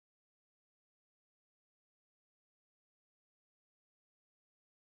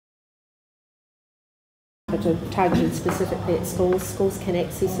targeted specifically at schools. Schools can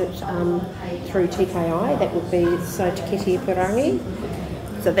access it through TKI. That would be So Te Kete Purangi.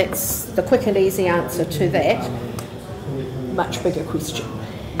 So that's the quick and easy answer to that much bigger question.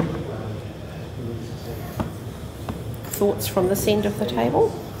 Thoughts from this end of the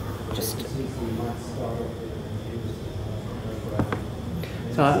table?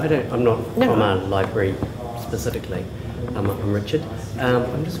 So I'm not from a library specifically. I'm Richard.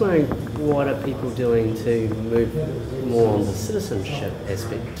 I'm just wondering, what are people doing to move more on the citizenship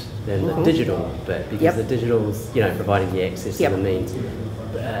aspect than the digital bit? Because the digital's, providing the access and the means.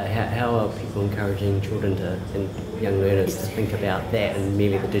 How are people encouraging children and young learners to think about that, and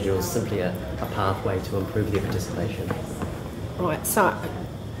merely the digital is simply a pathway to improve their participation? Right, so...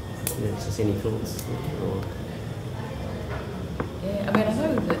 Just any thoughts? Yeah, I mean, I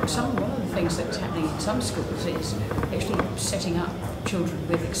know that one of the things that's happening in some schools is actually setting up children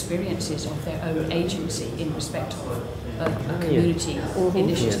with experiences of their own agency in respect of a community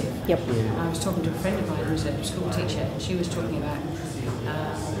initiative. Yep. I was talking to a friend of mine who's a school teacher, and she was talking about,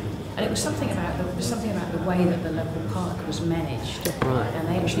 and it was something about the way that the local park was managed. Right. And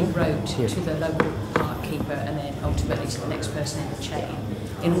they actually wrote to the local park keeper and then ultimately to the next person in the chain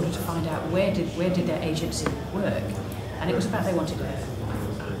in order to find out where did their agency work. And it was about they wanted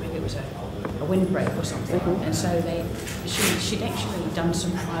maybe it was a windbreak or something. And so she'd actually done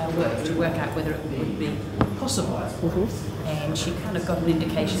some prior work to work out whether it would be possible. And she kind of got an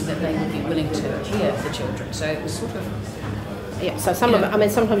indication that they would be willing to hear the children. So it was sort of... Yeah, so some of it, I mean,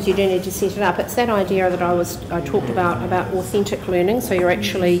 sometimes you do need to set it up. It's that idea that I talked about authentic learning. So you're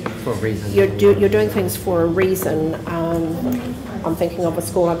actually... For a reason. You're doing things for a reason. I'm thinking of a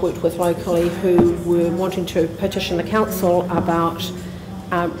school I've worked with locally who were wanting to petition the council about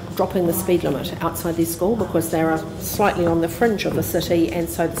dropping the speed limit outside their school because they are slightly on the fringe of the city, and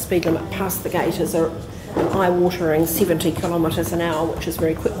so the speed limit past the gate is an eye-watering 70 kilometres an hour, which is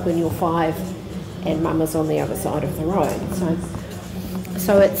very quick when you're 5 and mum is on the other side of the road.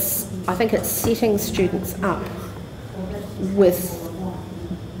 So I think it's setting students up with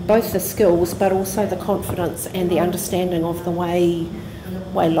both the skills but also the confidence and the understanding of the way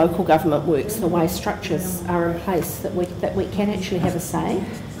local government works, the way structures are in place that we can actually have a say.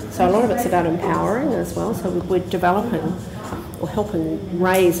 So a lot of it's about empowering as well. So we're developing or helping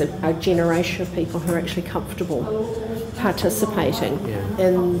raise a generation of people who are actually comfortable participating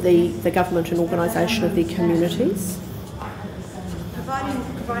in the government and organisation of their communities.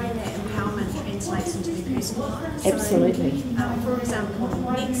 Providing that empowerment translates into their personal life. Absolutely. So, for example,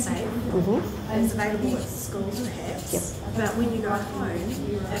 NetSafe is available at schools perhaps, but when you go home,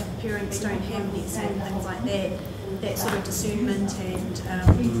 if parents don't have NetSafe and things like that sort of discernment and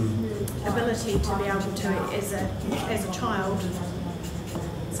ability to be able to, as a child,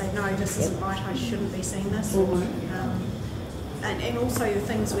 say, no, this isn't right, I shouldn't be seeing this. And also the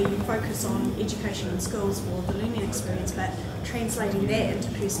things where you focus on education in schools for the learning experience, but translating that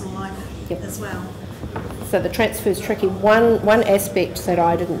into personal life as well. So the transfer is tricky. One aspect that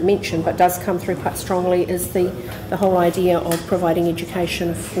I didn't mention but does come through quite strongly is the whole idea of providing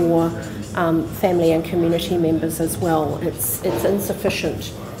education for family and community members as well. It's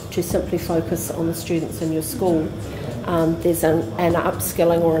insufficient to simply focus on the students in your school. There's an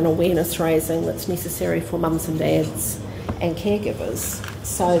upskilling or an awareness raising that's necessary for mums and dads and caregivers,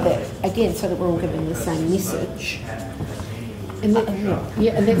 so that we're all giving the same message. And that's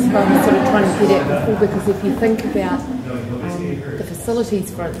what I'm sort of trying to get at before, because if you think about the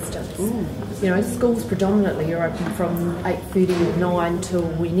facilities, for instance, schools predominantly are open from 8:30 or 9 till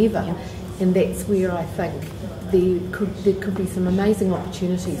whenever, and that's where I think there could be some amazing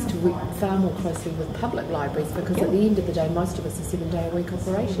opportunities to work far more closely with public libraries, because at the end of the day, most of us are 7-day-a-week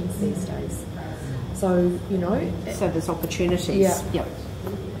operations these days. So, So there's opportunities.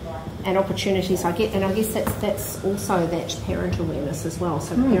 And opportunities I guess that's also that parent awareness as well.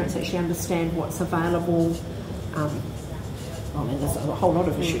 So parents actually understand what's available. There's a whole lot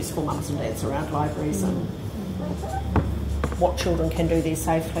of issues for mums and dads around libraries and what children can do there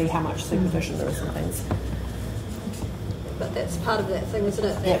safely, how much supervision there is and things. But that's part of that thing, isn't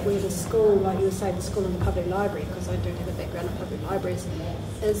it? That where the school, like you were saying, the school and the public library, because I do have a background in public libraries,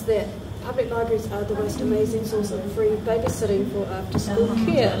 is that public libraries are the most amazing source of free babysitting for after-school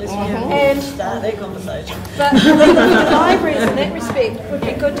care. And start that conversation. But the libraries, in that respect, would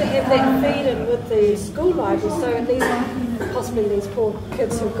be good to have that feed in with the school libraries. So at least possibly these poor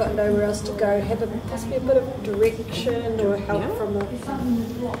kids who've got nowhere else to go have possibly a bit of direction or help from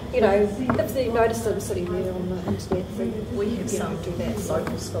if they notice them sitting there on the internet thing. We have some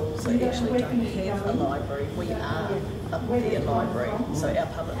local schools that actually don't have a library. We are their library, so our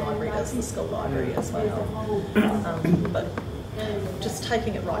public library is the school library as well. But just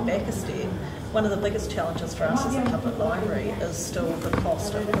taking it right back a step, one of the biggest challenges for us as a public library is still the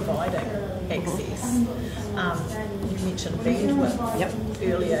cost of providing access. You mentioned bandwidth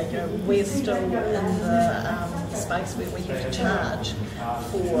earlier. We're still in the space where we have to charge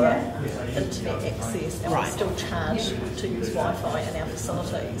for internet access, and we still charge to use Wi-Fi in our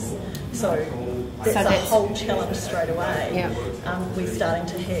facilities. So that's a whole challenge straight away. We're starting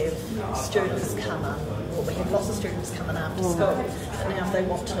to have students come in. Well, we have lots of students coming after school, but now if they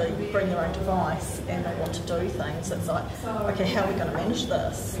want to bring their own device and they want to do things, it's like, okay, how are we going to manage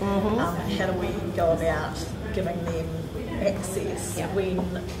this? How do we go about giving them access when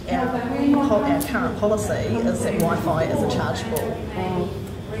our current policy is that Wi-Fi is a chargeable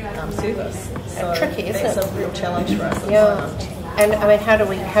service? So tricky, isn't that's it? a real challenge for us at the moment. And I mean, how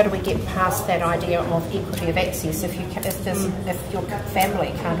do we get past that idea of equity of access if your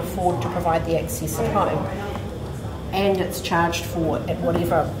family can't afford to provide the access at home, and it's charged for at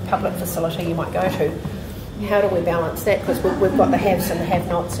whatever public facility you might go to? How do we balance that? Because we've got the haves and the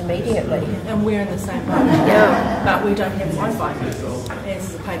have-nots immediately. And we're in the same boat. But we don't have Wi-Fi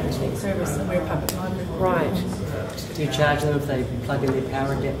as a paid internet service, and we're a public library. Right. Do you charge them if they plug in their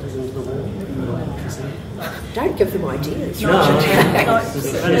power adapters into the wall? Don't give them ideas. No, it's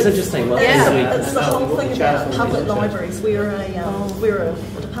interesting. It's the whole thing about public libraries. We're a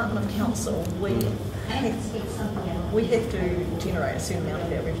Department of Council. We have to generate a certain amount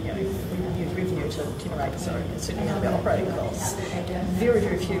of our revenue. We use revenue to generate a certain amount of our operating costs. Very,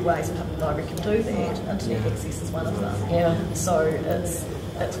 very few ways a public library can do that. Internet access is one of them. So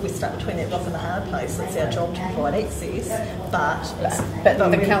we're stuck between that rock and the hard place. It's our job to provide access, but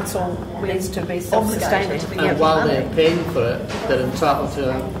the council needs to be self-sustaining. And while they're paying for it, they're entitled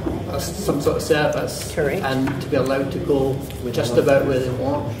to some sort of service. Correct. And to be allowed to go just about where they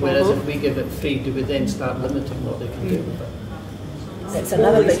want. Whereas if we give it free, do we then start limiting what they can do with it? That's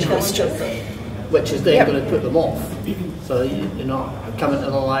another big question. Which is then going to put them off. So you're not coming to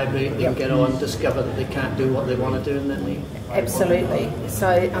the library and get on, discover that they can't do what they want to do, and then leave. Absolutely. So,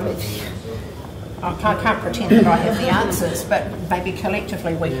 I mean, I can't pretend that I have the answers, but maybe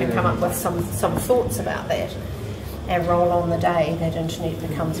collectively we can come up with some thoughts about that and roll on the day that internet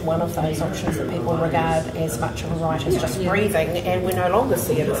becomes one of those options that people regard as much of a right as just breathing, and we no longer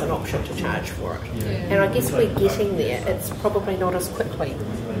see it as an option to charge for it. And I guess we're getting there. It's probably not as quickly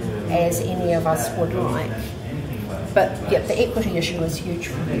as any of us would like. But the equity issue is huge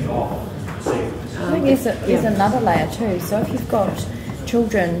for people. I think there's another layer too. So if you've got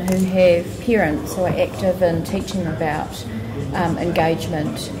children who have parents who are active in teaching about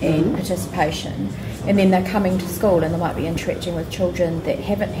engagement and participation, and then they're coming to school and they might be interacting with children that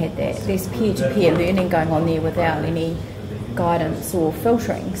haven't had that, there's peer-to-peer learning going on there without any guidance or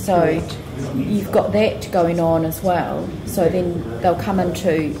filtering. So you've got that going on as well. So then they'll come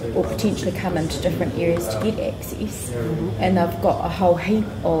into, or potentially come into different areas to get access, and they've got a whole heap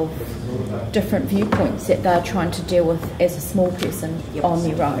of different viewpoints that they're trying to deal with as a small person on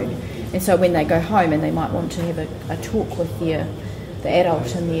their own. And so when they go home and they might want to have a talk with the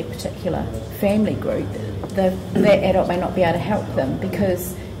adult in their particular family group, that adult may not be able to help them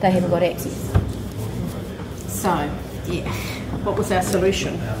because they haven't got access. So, what was our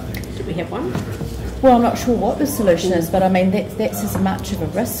solution? Did we have one? Well, I'm not sure what the solution is, but I mean that's as much of a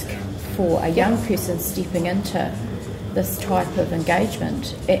risk for a young person stepping into this type of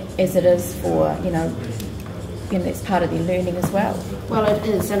engagement as it is for, it's part of their learning as well. Well, it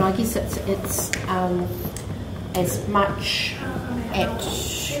is, and I guess it's as much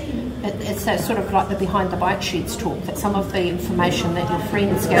it's sort of like the behind the bike sheds talk, that some of the information that your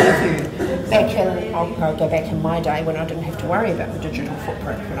friends gave you back in, I'll go back in my day when I didn't have to worry about the digital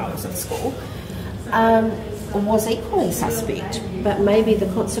footprint when I was at school, was equally suspect, but maybe the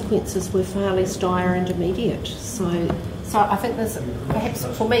consequences were far less dire and immediate. So I think perhaps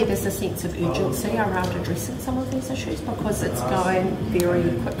for me there's a sense of urgency around addressing some of these issues because it's going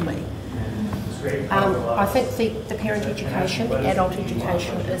very quickly. I think the parent education, the adult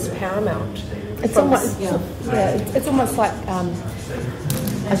education is paramount. It's almost like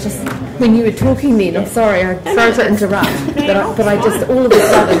when you were talking then. I'm sorry to interrupt, but I just all of a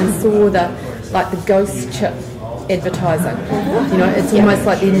sudden saw the ghost chip advertising. It's almost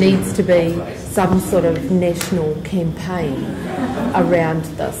like there needs to be some sort of national campaign around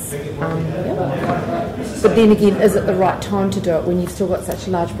this. But then again, is it the right time to do it when you've still got such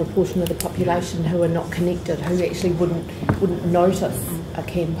a large proportion of the population who are not connected, who actually wouldn't notice a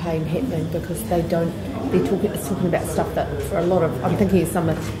campaign happening because they don't? It's talking about stuff that for a lot of, I'm thinking of some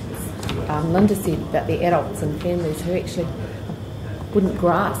of Linda said about the adults and families who actually wouldn't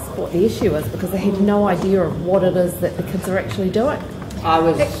grasp what the issue is because they had no idea of what it is that the kids are actually doing. I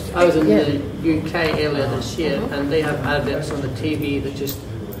was in the UK earlier this year, and they have adverts on the TV that just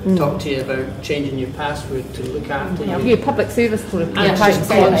talk to you about changing your password to look after you. Yeah, public service sort of and it's just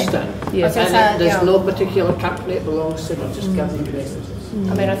constant. Yeah. And there's no particular company it belongs to, they're just giving messages.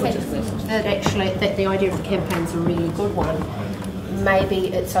 I mean, I think that the idea of the campaign is a really good one. Maybe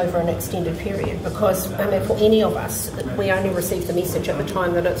it's over an extended period because, I mean, for any of us, we only receive the message at the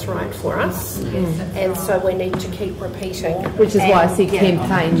time that it's right for us, and so we need to keep repeating. Which is why I see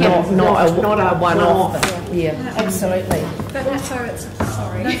campaign, not a one-off. Yeah, absolutely. But also,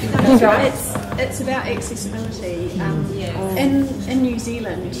 it's about accessibility. In New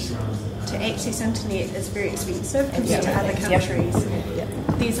Zealand, to access internet is very expensive compared to other countries.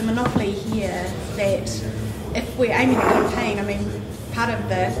 There's a monopoly here that if we're aiming at a campaign, I mean, part of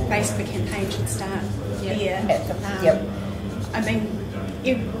the base of a campaign should start there. I mean,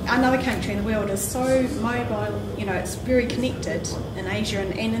 another country in the world is so mobile, you know, it's very connected in Asia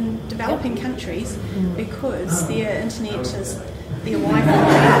and in developing countries because their internet is, their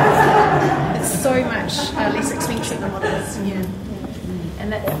Wi-Fi is so much less expensive than what it is here.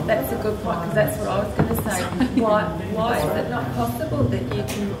 And that's a good point, because that's what I was going to say. Why is it not possible that you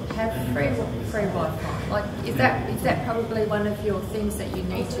can have free Wi-Fi? Like, is that probably one of your things that you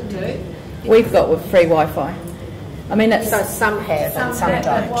need to do? We've got with free Wi-Fi. I mean, it's so some have and some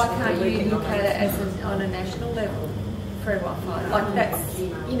don't. Why can't you look at it as on a national level? Free Wi-Fi, like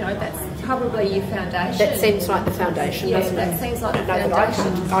that's probably your foundation. That seems like the foundation, doesn't it? That seems like the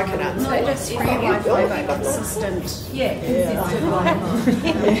foundation. I can answer. Not just free Wi-Fi, but consistent. Consistent Wi-Fi.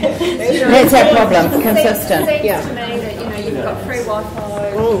 That's our problem, consistent. It seems to me that you've got free Wi-Fi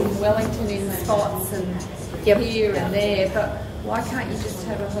in Wellington in spots and here and there, but why can't you just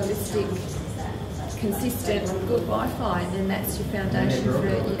have a holistic, consistent, good Wi-Fi, and then that's your foundation for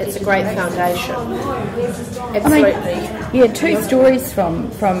it. It's a great foundation. Absolutely. Two stories from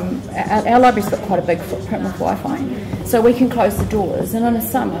our library's got quite a big footprint with Wi-Fi, so we can close the doors, and in the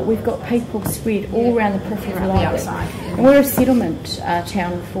summer we've got people spread all around the periphery of the library. And we're a settlement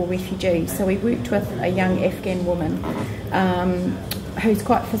town for refugees, so we worked with a young Afghan woman who's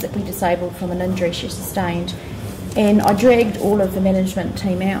quite physically disabled from an injury she sustained. And I dragged all of the management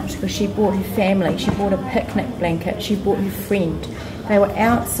team out because she brought her family, she brought a picnic blanket, she brought her friend. They were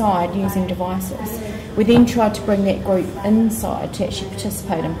outside using devices. We then tried to bring that group inside to actually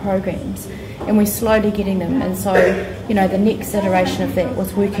participate in programs, and we're slowly getting them. And so, the next iteration of that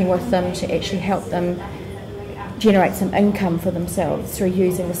was working with them to actually help them generate some income for themselves through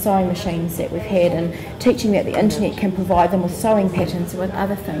using the sewing machines that we've had and teaching that the internet can provide them with sewing patterns and with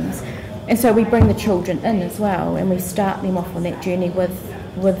other things. And so we bring the children in as well, and we start them off on that journey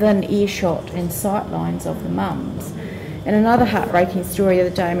within earshot and sight lines of the mums. And another heartbreaking story the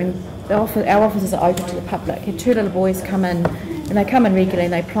other day, I mean, our offices are open to the public. Had two little boys come in, and they come in regularly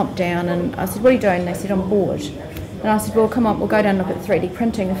and they plump down, and I said, "What are you doing?" And they said, "I'm bored." And I said, "Well, come on, we'll go down and look at 3D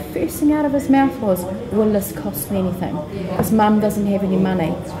printing." The first thing out of his mouth was, "Will this cost me anything? Because Mum doesn't have any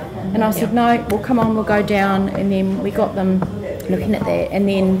money." And I said, "No, well, come on, we'll go down." And then we got them looking at that, and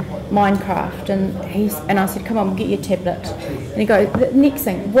then Minecraft, and I said, "Come on, we'll get your tablet." And he goes, "The next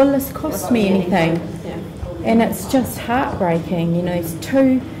thing, will this cost me anything?" And it's just heartbreaking, these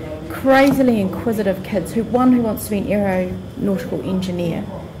two crazily inquisitive kids, one who wants to be an aeronautical engineer.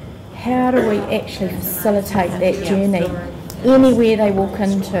 How do we actually facilitate that journey anywhere they walk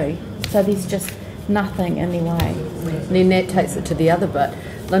into? So there's just nothing in their way. And then that takes it to the other bit.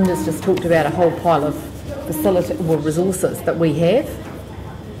 Linda's just talked about a whole pile of resources that we have.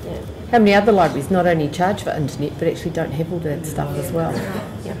 How many other libraries not only charge for internet but actually don't have all that stuff as well?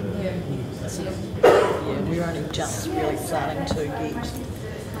 We're only just really starting to get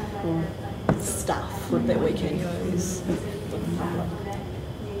stuff that we can use.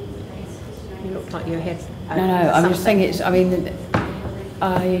 You looked like you had. No. I'm just saying this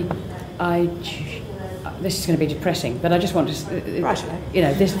is going to be depressing, but I just want to,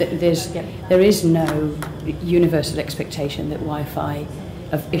 there is no universal expectation that Wi-Fi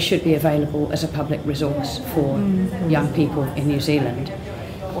it should be available as a public resource for young people in New Zealand.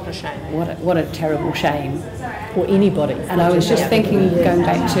 What a shame. What a terrible shame. Or anybody. And I was just thinking, going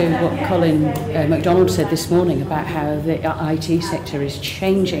back to what Colin MacDonald said this morning about how the IT sector is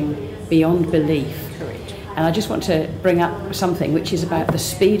changing beyond belief. Correct. And I just want to bring up something which is about the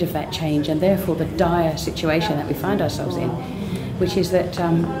speed of that change and therefore the dire situation that we find ourselves in, which is that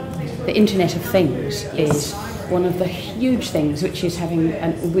the Internet of Things is one of the huge things which is having,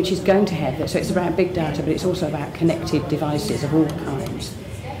 and which is going to have. So it's about big data, but it's also about connected devices of all kinds.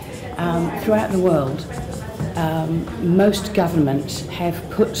 Throughout the world, most governments have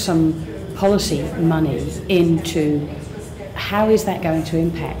put some policy money into how is that going to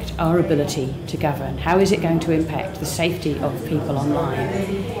impact our ability to govern? How is it going to impact the safety of people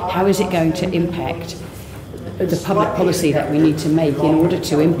online? How is it going to impact the public policy that we need to make in order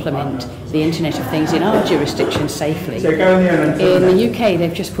to implement the Internet of Things in our jurisdiction safely? In the UK,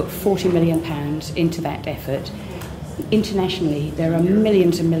 they've just put £40 million into that effort. Internationally, there are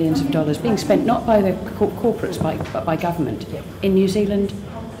millions and millions of dollars being spent not by the corporates but by government. In New Zealand,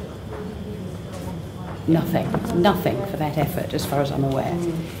 nothing for that effort, as far as I'm aware.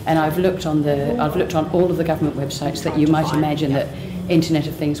 And I've looked on all of the government websites that you might imagine that Internet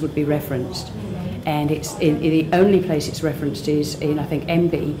of Things would be referenced. And it's the only place it's referenced is in, I think,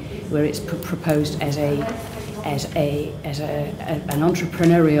 MB, where it's proposed as an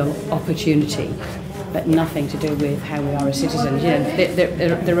entrepreneurial opportunity, but nothing to do with how we are as citizens. You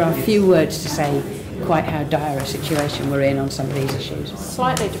know, there are a few words to say quite how dire a situation we're in on some of these issues.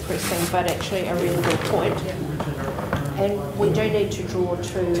 Slightly depressing, but actually a really good point. And we do need to draw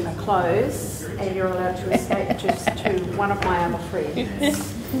to a close, and you're allowed to escape just to one of my other friends.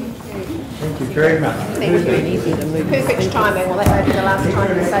 Thank you very much. Thank you. Perfect timing. Well, that may be the last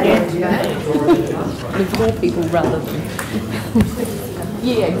time you say that today. With more people rather than...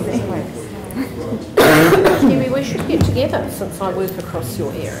 Yeah, exactly. Maybe we should get together since I work across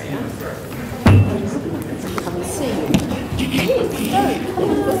your area. Come and see you. Yes, no, come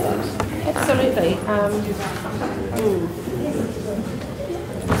and visit. Absolutely.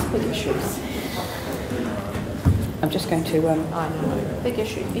 Big issues. I'm just going to... I know. Big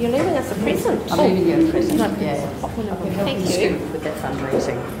issue. You're leaving us a present. I'm leaving you a present. Yeah. Thank you. Scoop with that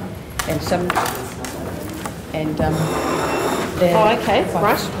fundraising. Oh, okay.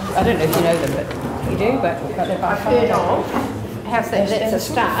 Right. I don't know if you know them, but you do, but they're by I've heard of. How's that? That's a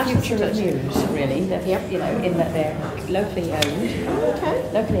start. Future news, really. That, you know, in that they're locally owned,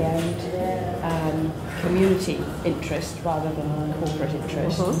 community interest rather than corporate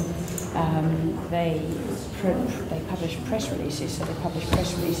interest. They publish press releases, so they publish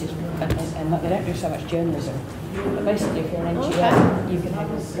press releases, and they don't do so much journalism. But basically, if you're an NGO, you can have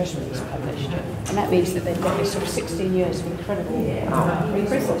a press release published, and that means that they've got this sort of 16 years of incredible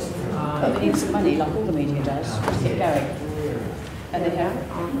resources. But they need some money, like all the media does, to keep going. And they have.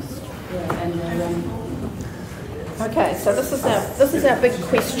 Okay, so this is our big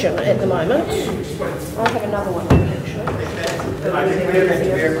question at the moment. I have another one actually. I think we have to be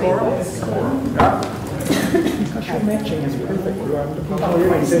a choral. Your matching is perfect. You are the people you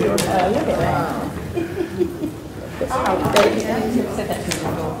want to do. Look at that. I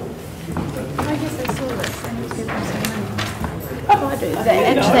guess I saw this and it's given some money. I do.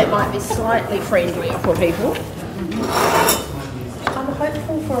 That might be slightly friendlier for people. I'm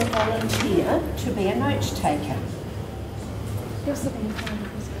hopeful for a volunteer to be a note taker.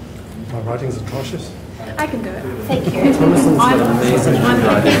 My writing's atrocious. I can do it. Thank you.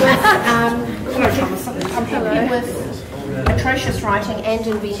 I'm happy with atrocious writing and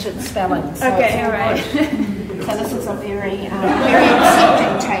invented spelling. So okay, all right. So this is a very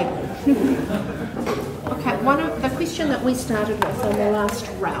accepting table. Okay, the question that we started with on the last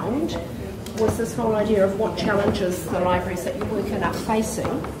round was this whole idea of what challenges the libraries that you work in are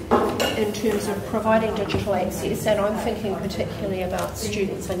facing in terms of providing digital access, and I'm thinking particularly about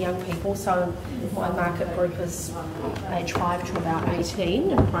students and young people, so my market group is age 5 to about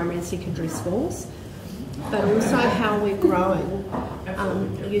 18 in primary and secondary schools, but also how we're growing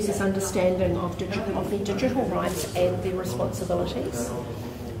users' understanding of their digital rights and their responsibilities,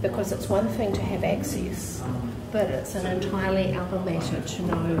 because it's one thing to have access, but it's an entirely other matter to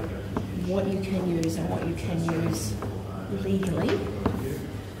know what you can use and what you can use legally,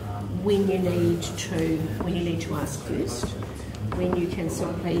 when you need to ask first, when you can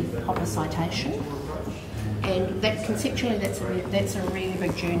simply pop a citation, and that conceptually that's a really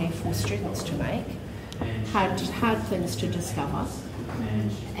big journey for students to make, hard things to discover,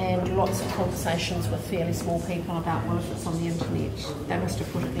 and lots of conversations with fairly small people about, well, if it's on the internet, they must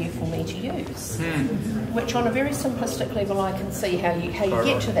have put it there for me to use, which on a very simplistic level I can see how you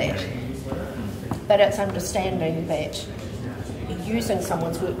get to that. But it's understanding that using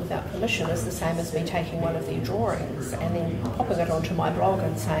someone's work without permission is the same as me taking one of their drawings and then popping it onto my blog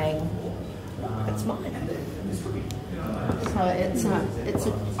and saying, it's mine. So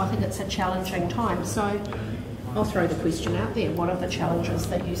I think it's a challenging time. So I'll throw the question out there. What are the challenges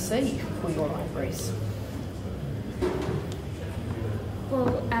that you see for your libraries?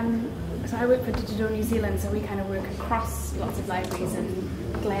 Well, so I work for Digital New Zealand, so we kind of work across lots of libraries and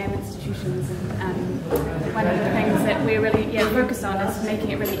GLAM institutions, and one of the things that we're really focused on is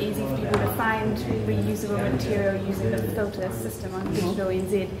making it really easy for people to find reusable material using the filter system on Digital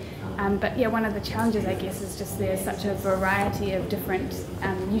NZ. But yeah, one of the challenges, I guess, is just there's such a variety of different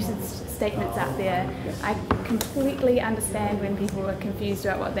usage statements out there. I completely understand when people are confused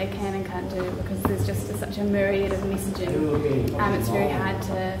about what they can and can't do, because there's just such a myriad of messaging. It's very hard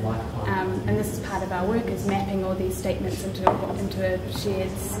to, and this is part of our work, is mapping all these statements into a shared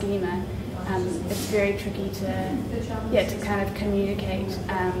schema. It's very tricky to kind of communicate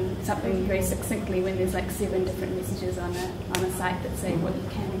something very succinctly when there's like 7 different messages on a site that say what you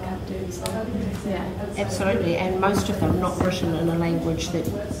can and can't do. So yeah, absolutely, and most of them not written in a language that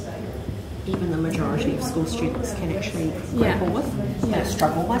even the majority of school students can actually grapple with. I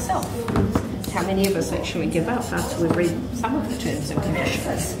struggle myself. How many of us actually give up after we've read some of the terms and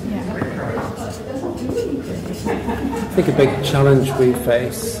conditions? I think a big challenge we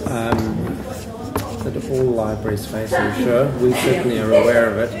face, that all libraries face, I'm sure, we certainly are aware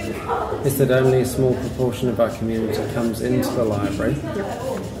of it, is that only a small proportion of our community comes into the library.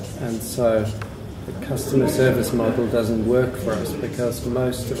 And so the customer service model doesn't work for us because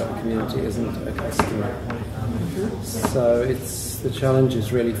most of our community isn't a customer. So the challenge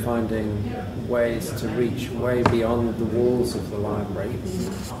is really finding ways to reach way beyond the walls of the library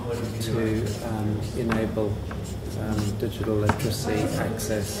to enable digital literacy,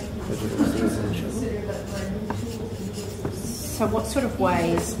 access, digital citizenship. So what sort of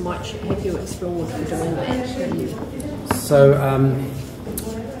ways have you explored for doing that? So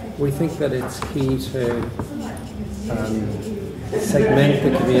we think that it's key to segment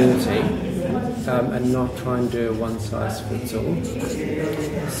the community and not try and do a one-size-fits-all.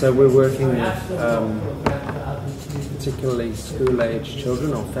 So we're working with particularly school-age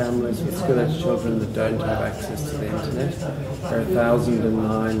children or families with school-age children that don't have access to the internet. There are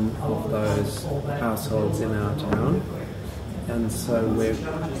 1,009 of those households in our town, and so we're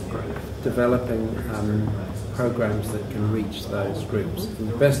developing programs that can reach those groups. And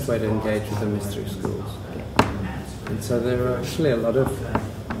the best way to engage with them is through schools. And so there are actually a lot of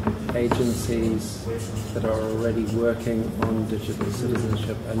agencies that are already working on digital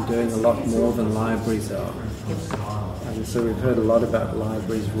citizenship and doing a lot more than libraries are. And so we've heard a lot about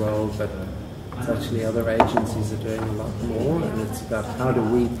libraries' role, but it's actually other agencies are doing a lot more, and it's about how do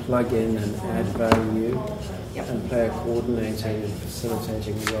we plug in and add value and play a coordinating and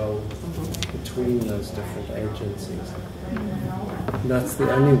facilitating role between those different agencies. And that's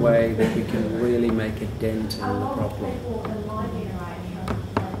the only way that we can really make a dent in the problem.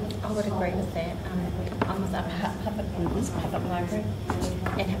 I would agree with that. I'm with a public library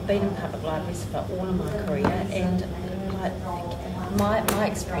and have been in public libraries for all of my career, and my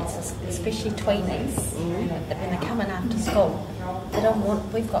experiences, especially tweenies, that when they come in after school, they don't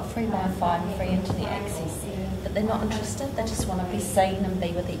want, we've got free Wi-Fi and free internet access, but they're not interested, they just want to be seen and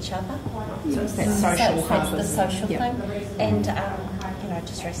be with each other. So it's that social that's the social thing. And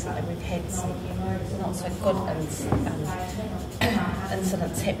just recently we've had some not so good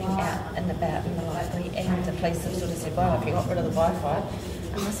incidents happening out and about in the library, and the police have sort of said, well, if you got rid of the Wi-Fi,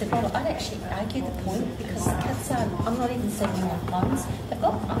 and I said, well, I'd actually argue the point, because the kids I'm not even seeing them on phones, they've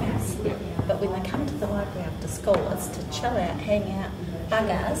got phones, but when they come to the library after school, it's to chill out, hang out, bug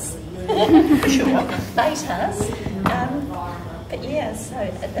us, bait us, but yeah, so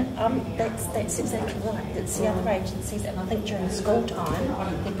that's exactly right. It's the other agencies, and I think during school time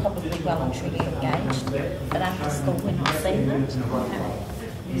they're probably well and truly engaged, but after school we're not seeing it.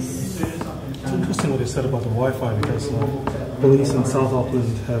 It's interesting what you said about the Wi-Fi, because police in South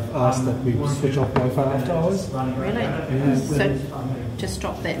Auckland have asked that we switch off Wi-Fi after hours. Really? So to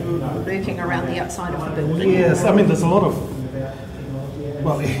stop that lurking around the outside of the building? Yes, I mean there's a lot of,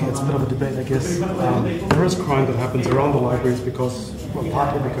 well, it's a bit of a debate, I guess. There is crime that happens around the libraries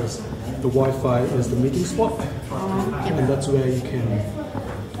partly because the Wi-Fi is the meeting spot, and that's where you can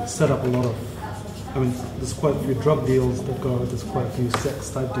set up a lot of, there's quite a few drug deals that go, there's quite a few sex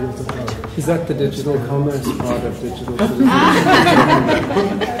type deals that go. Is that the digital commerce part of digital citizenship?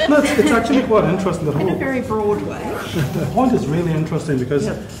 No, it's actually quite interesting. In a very broad way. The point is really interesting because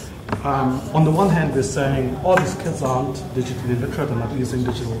on the one hand we're saying, these kids aren't digitally literate and not using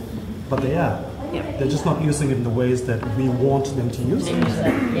digital, but they are. They're just not using it in the ways that we want them to use it.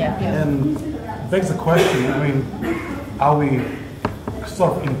 And begs the question, are we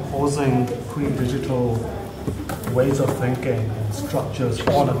sort of imposing pre-digital ways of thinking and structures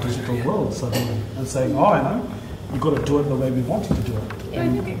on a digital world suddenly, and saying, oh, I know, you've got to do it the way we want you to do it. Yeah, I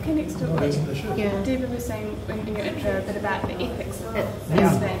think it connects to what David was saying in your intro a bit about the ethics of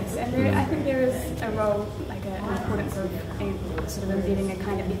these things. And I think there is a role, like an importance of sort of embedding a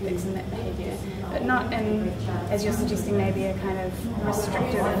kind of ethics in that behaviour, but not in, as you're suggesting, maybe a kind of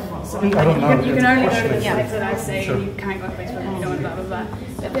restrictive sort of, like, you can only go to the sites that I say, and you can't go on Facebook and you don't, blah, blah, blah.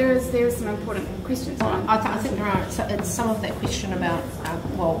 But there is some important questions. I think there are. So it's some of that question about,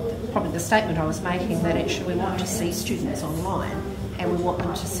 probably the statement I was making, that actually we want to see students online and we want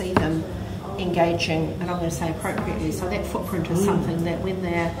them to see them engaging, and I'm going to say appropriately. So that footprint is something that when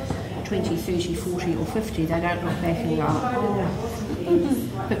they're 20, 30, 40 or 50, they don't look back and go,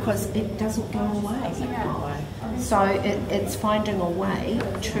 oh, because it doesn't go away. So it's finding a way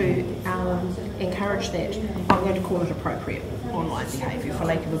to encourage that. I'm going to call it appropriate online behaviour, for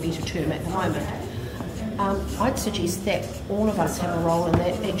lack of a better term at the moment. I'd suggest that all of us have a role in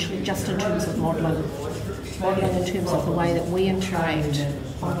that, actually, just in terms of modelling in terms of the way that we interact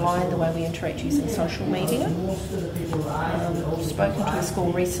online, the way we interact using social media. I've spoken to a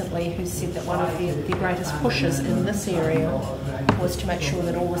school recently who said that one of their greatest pushes in this area was to make sure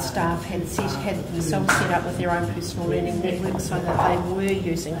that all the staff had themselves set up with their own personal learning networks, so that they were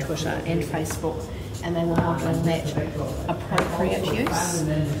using Twitter and Facebook, and they were modelling that appropriate use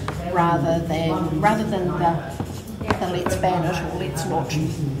rather than the let's ban it or let's not,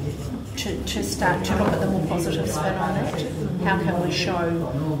 to start to look at the more positive spin on that. How can we show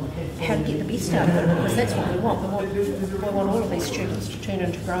how to get the best out of it? Because that's what we want. We want all of these students to turn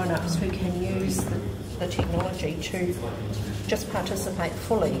into grown-ups who can use the technology to just participate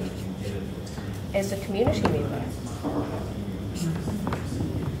fully as a community member.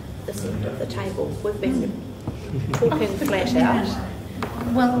 This end of the table, we've been talking flat out.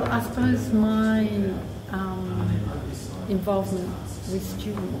 Well, I suppose my involvement with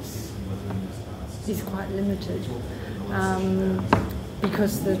students is quite limited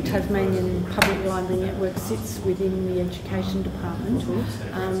because the Tasmanian Public Library Network sits within the Education Department,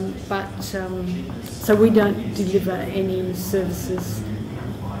 so we don't deliver any services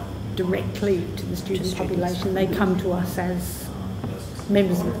directly to the student population. They come to us as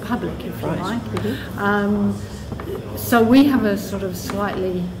members of the public, if you like. So we have a sort of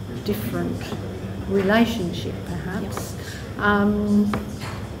slightly different relationship, perhaps.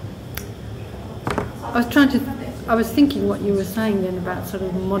 I was thinking what you were saying then about sort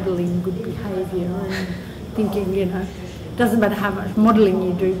of modelling good behaviour, and thinking, it doesn't matter how much modelling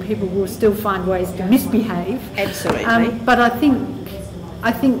you do, people will still find ways to misbehave. Absolutely. But I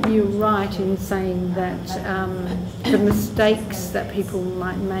think you're right in saying that the mistakes that people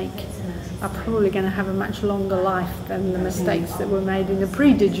might make are probably going to have a much longer life than the mistakes that were made in the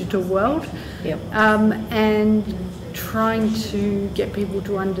pre-digital world. Yep. And trying to get people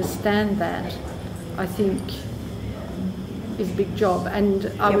to understand that, I think, is a big job.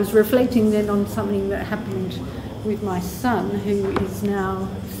 And I was reflecting then on something that happened with my son, who is now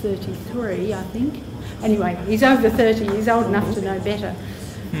 33, I think. Anyway, he's over 30, he's old enough to know better.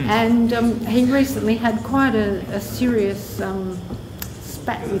 And he recently had quite a serious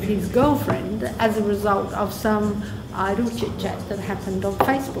spat with his girlfriend as a result of some idle chit-chat that happened on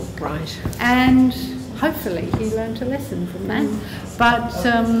Facebook. Right. And hopefully he learned a lesson from that. But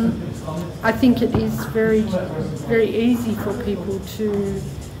I think it is very, very easy for people to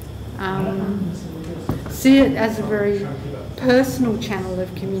see it as a very personal channel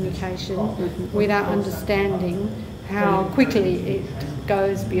of communication without understanding how quickly it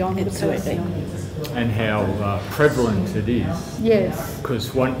goes beyond the personal. And how prevalent it is. Yes.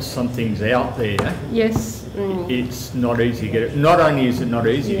 Because once something's out there, yes, it's not easy to get it. Not only is it not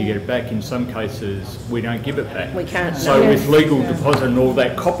easy to get it back, in some cases we don't give it back. We can't. So with legal deposit and all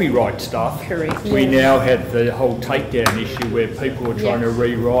that copyright stuff, correct, we now have the whole takedown issue where people are trying to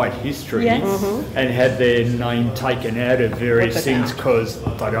rewrite history and have their name taken out of various things because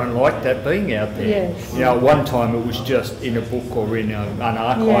they don't like that being out there. Yes. At one time it was just in a book or in an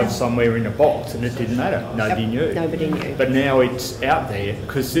archive somewhere in a box, and it didn't matter. Nobody knew. Nobody knew. But now it's out there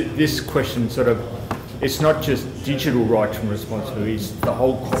because this question sort of, it's not just digital rights and responsibilities, it's the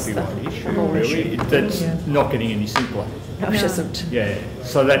whole copyright issue, really. That's not getting any simpler. No, it isn't. Yeah,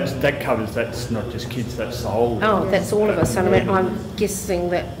 so that covers, that's not just kids, that's the whole. Oh, that's all of us. And I mean, I'm guessing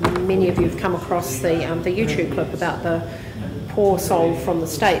that many of you have come across the YouTube clip about the poor soul from the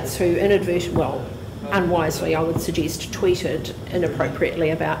States who unwisely, I would suggest, tweeted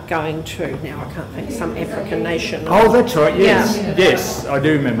inappropriately about going to, now I can't think, some African nation. Oh, that's right, yes. Yeah. Yes, I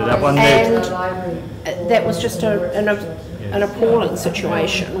do remember that one. And that was just an appalling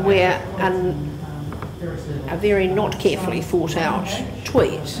situation where a very not carefully thought out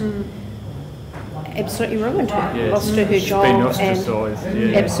tweet absolutely ruined her, Yes. lost her She's job, been and ostracised,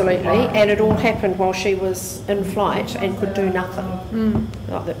 yeah. absolutely, and it all happened while she was in flight and could do nothing.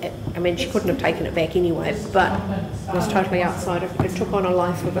 Not that, I mean, she couldn't have taken it back anyway, but was totally outside of it. Took on a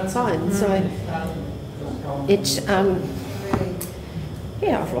life of its own. So it,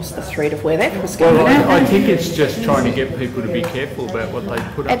 yeah, I've lost the thread of where that was going. Well, I think it's just trying to get people to be careful about what they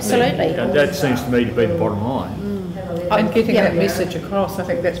put up Absolutely. there. And that seems to me to be the bottom line. And getting that message across, I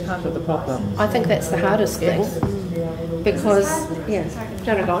think that's part of the problem. I think that's the hardest thing. Because, yeah,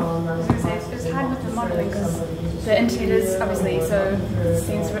 don't go on. It's hard with the modelling because the internet is obviously so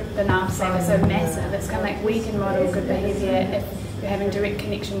the NAF are so massive. It's kind of like we can model good behaviour if you're having direct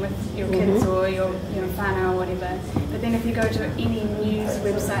connection with your kids or your whānau or whatever. But then if you go to any news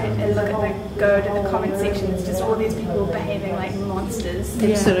website and look at go to the comment section, it's just all these people behaving like monsters.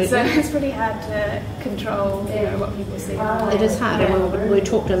 Absolutely. So it's pretty hard to control what people see. It is hard, and we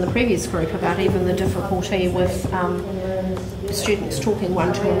talked in the previous group about even the difficulty with students talking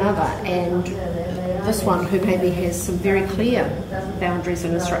one to another, and this one who maybe has some very clear boundaries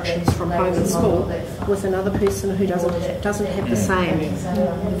and instructions from home and school with another person who doesn't have the same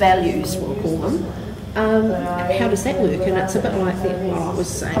values, we'll call them. How does that work? And it's a bit like I was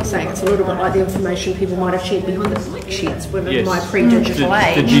saying it's a little bit like the information people might have shared behind the black sheds within my pre-digital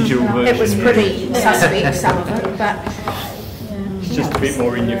age. The digital version, it was pretty suspect, some of it, but it's just a bit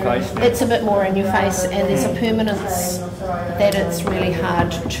more in your face now. It's a bit more in your face, and there's a permanence that it's really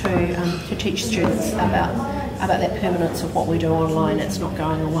hard to teach students about that permanence of what we do online. It's not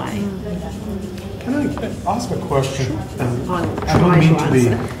going away. Can I ask a question? I don't mean to be.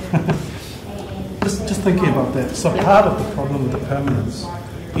 Just thinking about that. So part of the problem with the permanence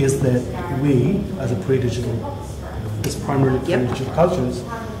is that we, as primarily pre-digital cultures,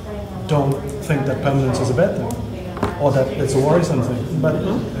 don't think that permanence is a bad thing or that it's a worrisome thing. But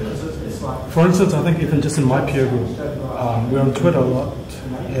for instance, I think even just in my peer group, we're on Twitter a lot,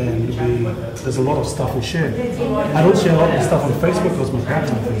 and there's a lot of stuff we share. I don't share a lot of stuff on Facebook because my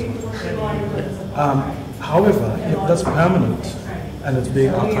parents are on Facebook. However, if that's permanent and it's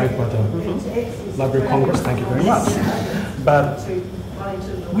being archived by the Library of Congress, thank you very much. But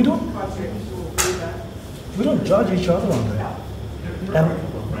we don't judge each other on that. And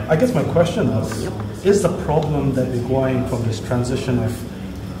I guess my question is the problem that we're going from this transition of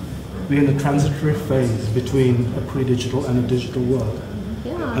we're in a transitory phase between a pre-digital and a digital world.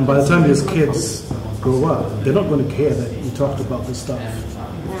 Yeah. And by the time these kids grow up, they're not going to care that we talked about this stuff.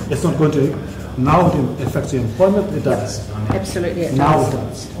 It's not going to, now it affects the employment, it does. Absolutely it now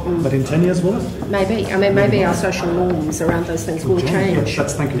does. It does. But in 10 years, will it? Maybe. I mean, maybe our social norms around those things will change.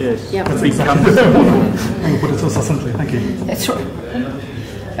 Yes, thank you. Yes. Yeah. That's exactly you put it so succinctly, thank you. That's right.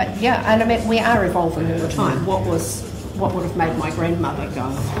 But yeah, and I mean, we are evolving all the time. What would have made my grandmother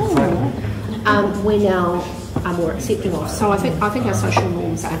go, we now are more accepting of. So I think our social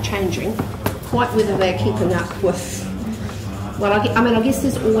norms are changing. Quite whether they're keeping up with, well, I guess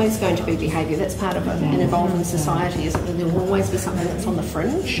there's always going to be behaviour. That's part of an evolving society, isn't there? There will always be something that's on the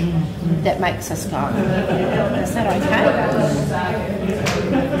fringe that makes us go, is that okay?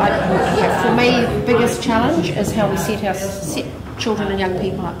 For me, the biggest challenge is how we set children and young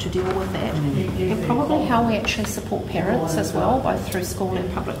people up to deal with that, and probably how we actually support parents as well, both through school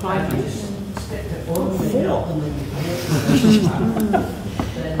and public libraries.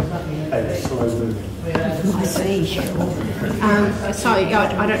 I see. So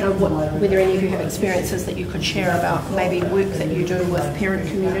I don't know whether any of you have experiences that you could share about maybe work that you do with parent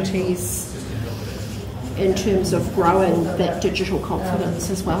communities in terms of growing that digital confidence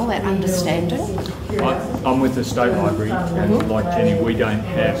as well, that understanding. I'm with the State Library, and like Jenny, we don't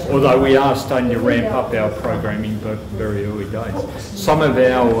have, although we are starting to ramp up our programming, but very early days. Some of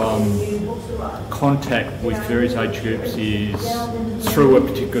our contact with various age groups is through a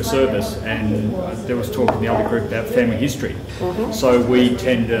particular service, and there was talk in the other group about family history. So we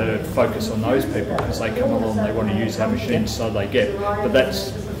tend to focus on those people because they come along, they want to use our machines, so they get. But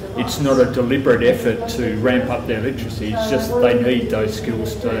it's not a deliberate effort to ramp up their literacy, it's just that they need those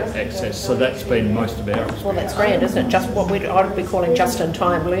skills to access. So that's been most of our experience. Well, that's grand, isn't it? Just what I'd be calling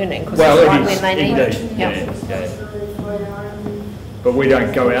just-in-time learning, because well, it's right when they need it. Yeah. But we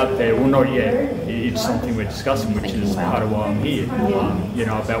don't go out there, well, not yet. It's something we're discussing, which is part of why I'm here.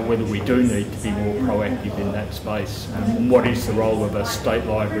 About whether we do need to be more proactive in that space. What is the role of a state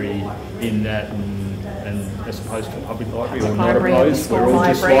library in that, and as opposed to a public library, or not opposed? We're all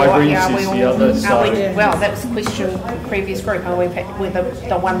just libraries, is the other. Well, that's the question for the previous group. Are we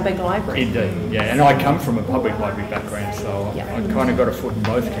the one big library? Indeed, yeah. And I come from a public library background, so I kind of got a foot in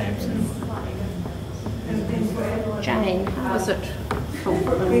both camps. Jane, how is it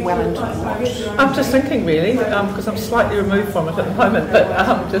in Wellington? I'm just thinking really, because I'm slightly removed from it at the moment, but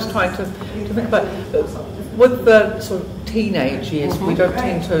I'm just trying to think about with the sort of teenage years, we don't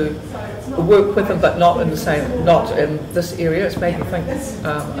tend to work with them, but not in this area. It's made me think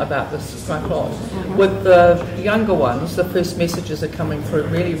about this quite a lot. With the younger ones, the first messages are coming through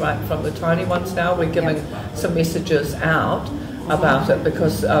really right from the tiny ones now. We're giving some messages out about it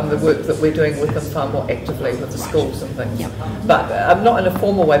because the work that we're doing with them far more actively with the schools and things. But not in a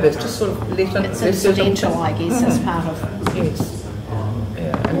formal way, but it's just sort of let in. It's incidental, I guess, as part of... Yes.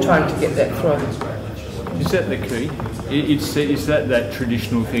 Yeah, and trying to get that through. Is that the key? Is that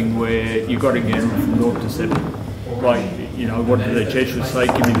traditional thing where you've got to get them from 0 to 7? Like, you know, what do the Jesuits say?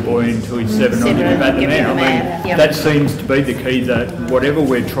 Give me the boy until he's 7, I'll give you back the man. I mean, that seems to be the key, that whatever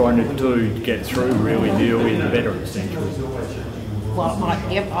we're trying to do to get through really the earlier the better, essentially. Well,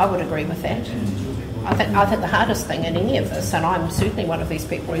 I would agree with that. I think the hardest thing in any of this, and I'm certainly one of these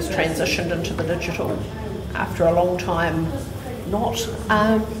people who's transitioned into the digital after a long time not...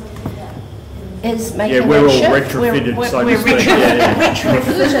 is making we're all shift. retrofitted, we're so to speak.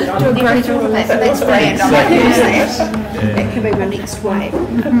 Retrofitted. That's grand. I might use that. That could be my next wave.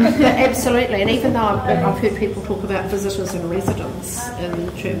 But absolutely, and even though I've heard people talk about visitors and residents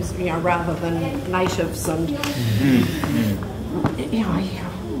in terms, rather than natives and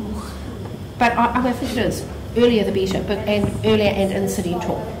but I think it is earlier the better, and earlier and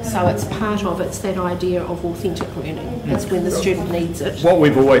incidental. So it's part of it's that idea of authentic learning. It's when the student needs it. What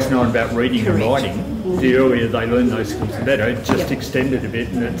we've always known about reading and writing, the earlier they learn those skills, the better. It's just extended a bit,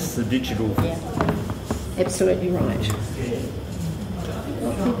 and it's the digital. Absolutely right.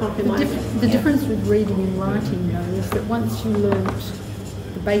 The difference with reading and writing, though, is that once you learnt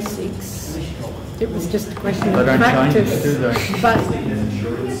the basics, it was just a question of practice. But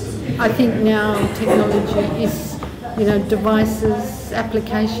I think now technology is, devices,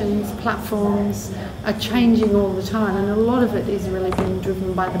 applications, platforms are changing all the time, and a lot of it is really being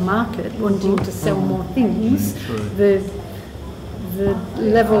driven by the market wanting to sell more things. The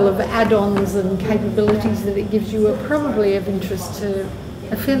level of add-ons and capabilities that it gives you are probably of interest to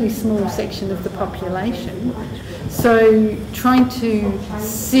a fairly small section of the population. So trying to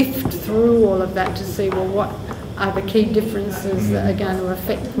sift through all of that to see, well, what are the key differences that are going to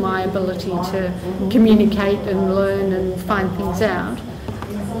affect my ability to communicate and learn and find things out.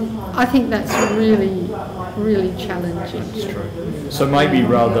 I think that's really, really challenging. So maybe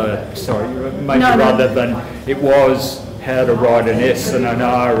rather than it was how to write an S and an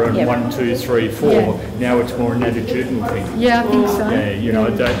R and 1, 2, 3, 4. Now it's more an attitudinal thing. Yeah, I think so.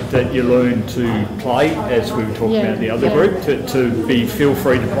 That you learn to play, as we were talking about the other group, to feel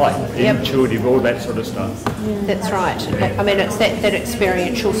free to play, intuitive, all that sort of stuff. That's right. I mean, it's that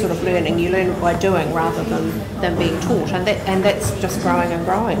experiential sort of learning. You learn by doing rather than being taught, and that's just growing and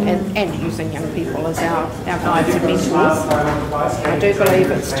growing, and using young people as our guides and mentors. I do believe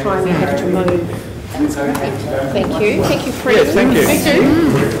it's time we have to move. Thank you. Thank you, Fred. Yes, thank you. Thank you.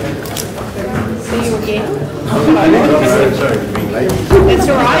 See you again. That's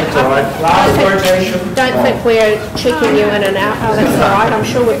all right. Don't think we're checking you in and out. Oh, that's all right. I'm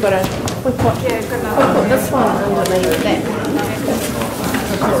sure we've got we've put this one underneath that.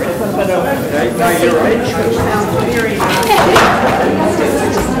 Put a bit of seepage, which sounds very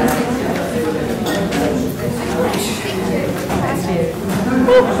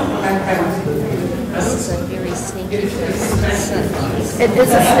This is a very sneaky place to sit. It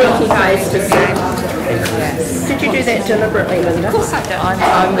is a sneaky place to sit. Did you do that deliberately, Linda? Of course I did.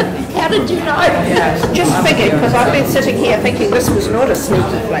 How did you know? Just figured, because I've been sitting here thinking this was not a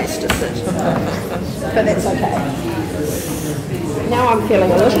sneaky place to sit. But that's okay. Now I'm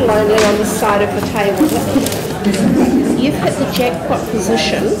feeling a little lonely on the side of the table. You've hit the jackpot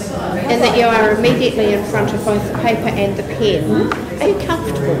position in that you are immediately in front of both the paper and the pen. Are you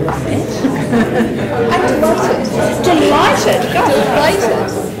comfortable with that? I'm delighted. Delighted? God, delighted.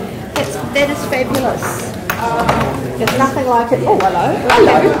 That is fabulous. There's nothing like it. Oh, hello.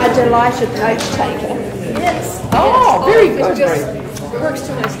 Hello. A delighted note taker. Yes. Oh, very good. It just works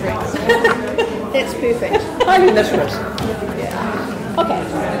to my strengths. That's perfect. Highly literate. Okay.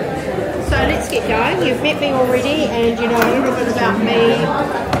 So let's get going. You've met me already and you know a little bit about me.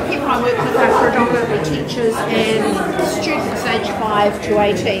 People I work with are predominantly teachers and students aged 5 to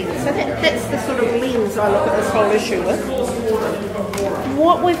 18. So that's the sort of lens I look at this whole issue with.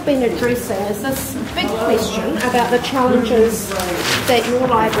 What we've been addressing is this big question about the challenges that your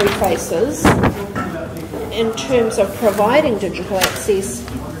library faces in terms of providing digital access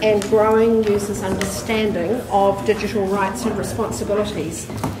and growing users' understanding of digital rights and responsibilities.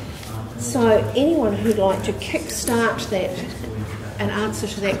 So anyone who'd like to kickstart that, an answer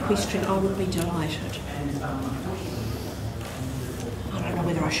to that question, I would be delighted. I don't know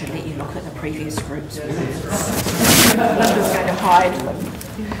whether I should let you look at the previous groups. Linda's going to hide them.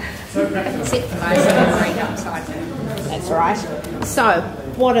 Except for most of them right outside. That's right. So,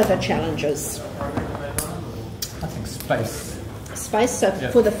 what are the challenges? I think space. Space, so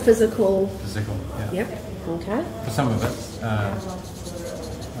Yep. for the physical. Physical, yeah. Yep. Okay. For some of it,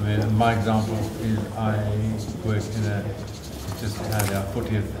 I mean, my example is I work in just had our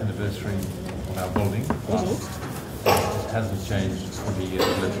 40th anniversary of our building. It hasn't changed for the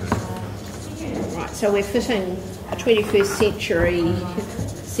years, literally. Right, so we're fitting a 21st century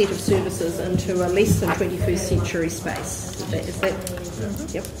set of services into a less than 21st century space. Is that?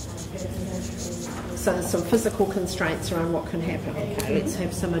 Yep. So there's some physical constraints around what can happen. Okay, let's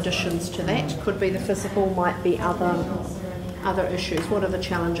have some additions to that. Could be the physical, might be other issues. What are the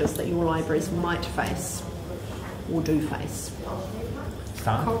challenges that your libraries might face or do face?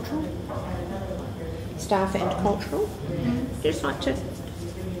 Staff. Cultural. Staff and cultural. Just like to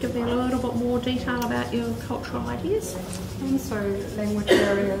give me a little bit more detail about your cultural ideas. So language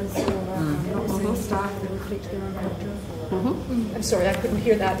barriers or not seeing staff that reflect their own culture. I'm sorry, I couldn't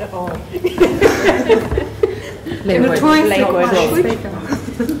hear that at all. Language.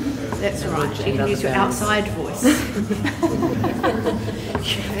 That's right. You can use your outside voice.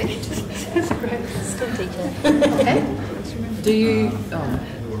 Okay. Okay. Do you?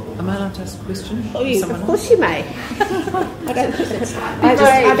 Am I allowed to ask a question? Oh, of course you may. I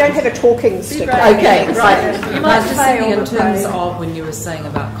don't have a talking stick. Okay, right. You I might was just fail, thinking in but terms fail. of when you were saying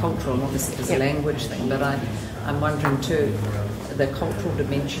about cultural, and obviously there's a language thing, but I'm wondering too, the cultural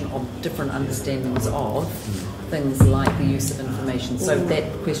dimension of different understandings of things like the use of information. So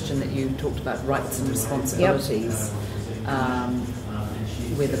that question that you talked about, rights and responsibilities,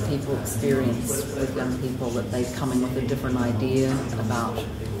 whether people experience with young people that they come in with a different idea about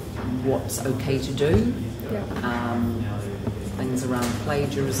what's okay to do, things around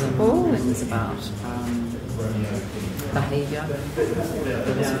plagiarism, things about behaviour,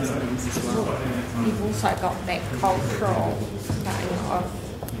 those sorts of things as well. You've also got that cultural thing of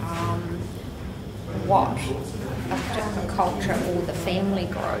what a particular culture or the family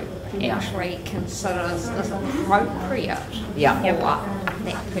group actually considers as appropriate for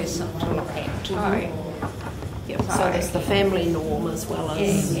that person to look at too. So there's the family norm as well as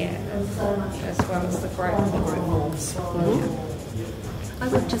as well as the group norms. I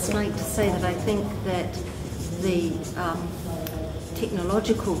would just like to say that I think that the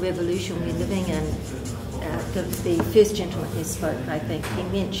technological revolution we're living in, the first gentleman who spoke, I think, he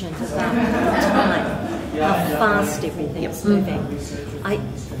mentioned about time, how fast everything is moving.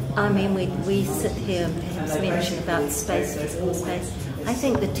 I mean, we sit here and perhaps mention about space. I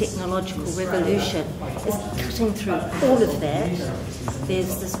think the technological revolution is cutting through all of that.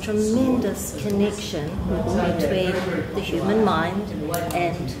 There's this tremendous connection between the human mind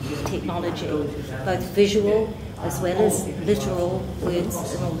and technology, both visual as well as literal words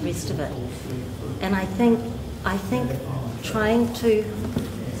and all the rest of it. And I think trying to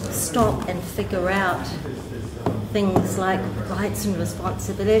stop and figure out things like rights and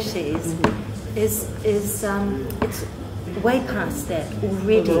responsibilities is it's way past that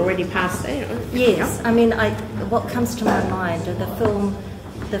already. We're already past that. Yes, I mean, what comes to my mind are the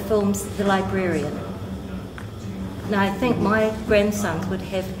films The Librarian. Now, I think my grandsons would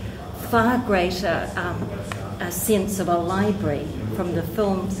have far greater a sense of a library from the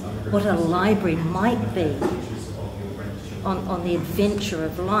films, what a library might be on the adventure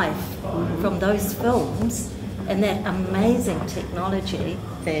of life from those films and that amazing technology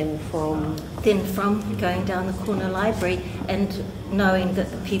than from going down the corner library and knowing that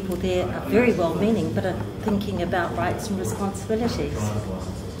the people there are very well-meaning but are thinking about rights and responsibilities.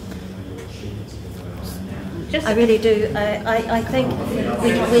 I really do. I think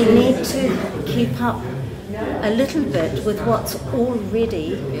we need to keep up a little bit with what's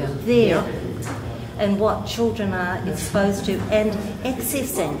already there and what children are exposed to and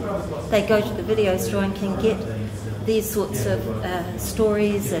accessing. They go to the video store and can get these sorts of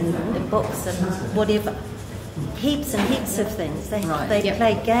stories and books and whatever, heaps and heaps of things. They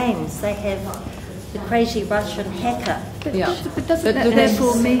play games. They have the crazy Russian hacker. But doesn't that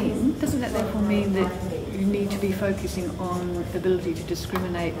therefore mean that you need to be focusing on the ability to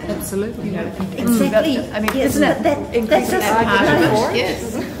discriminate? And, absolutely. You know, exactly. I mean, yes, isn't that increasing that part of it?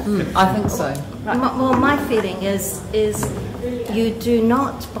 Yes. I think so. Well, my feeling is you do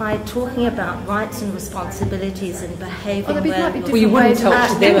not, by talking about rights and responsibilities and behaving well, you wouldn't talk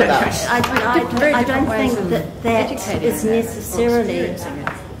to them about it. I don't think that is necessarily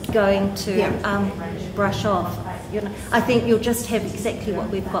going to brush off. You know, I think you'll just have exactly what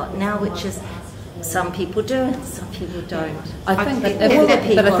we've got now, which is some people do it, some people don't. I think, but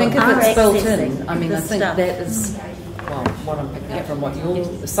but I think if it's built accessing in, I mean, I think stuff. that is, well, what I'm picking up from what your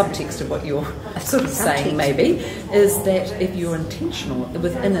the subtext of what you're sort of saying maybe is that if you're intentional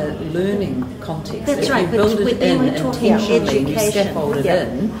within a learning context, That's if right, you build it in intentionally, you education. scaffold it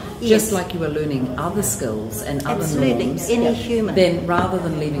in, Yes. just like you are learning other skills and other Absolutely. norms, Any human. then rather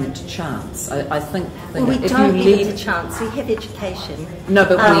than leaving it to chance, I think Well, we if don't you leave leave it to chance. We have education. no,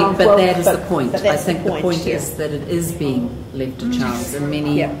 but that is the point. But I that's think the point yeah. is that it is being left to chance in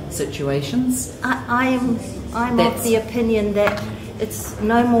many situations. I'm of the opinion that it's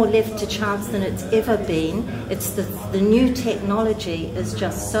no more left to chance than it's ever been. It's the new technology is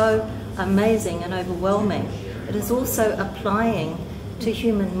just so amazing and overwhelming. It is also applying to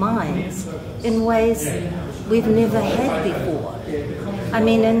human minds in ways we've never had before. I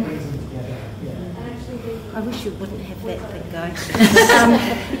mean, I wish you wouldn't have that thing going.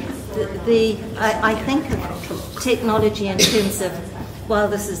 I think of technology in terms of, while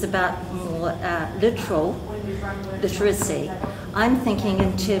this is about more literacy, I'm thinking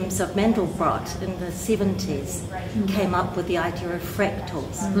in terms of Mandelbrot in the 70s came up with the idea of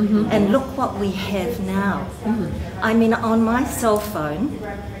fractals. And look what we have now. I mean, on my cell phone,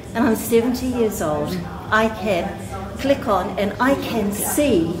 and I'm 70 years old, I can click on and I can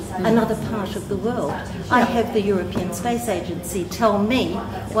see another part of the world. I have the European Space Agency tell me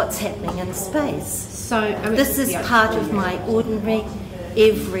what's happening in space. So I mean, this is part of my ordinary,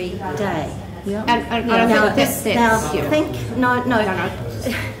 every day. Yeah.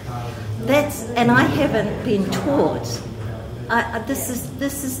 That's, and I haven't been taught. This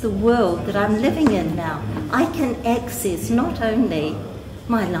is the world that I'm living in now. I can access not only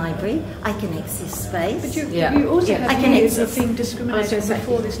my library, I can access space. But you also have years of being discriminated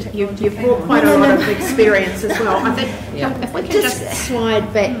before this technology. You've brought quite a lot of experience as well. I think if we can just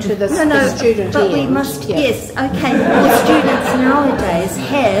slide back to the student but end. we must, yes, okay. Well, students nowadays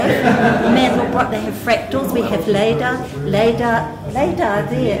have Mandelbrot, they have fractals, we have LADAR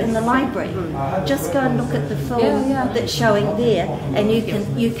there in the library. Just go and look at the film that's showing there, and you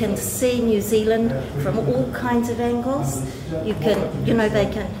can see New Zealand from all kinds of angles. You can, they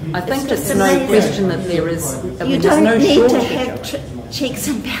can. I think it's it's no amazing. question that there is. You don't need to have checks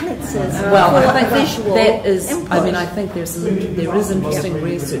and balances. Well, I think visual that is. input. I mean, I think there is interesting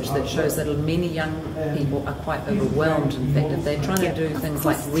research that shows that many young people are quite overwhelmed. In fact, if they're trying to do things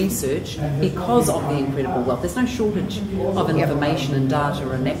like research because of the incredible wealth, there's no shortage of information and data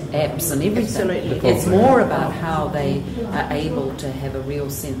and apps and everything. Absolutely. It's more about how they are able to have a real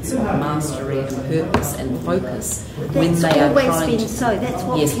sense of mastery and purpose and focus when they are trying to. So that's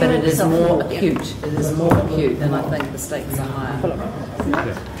what yes, but it is parents more are for. acute. It is more acute, and I think the stakes are higher.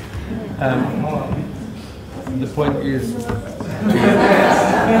 The point is to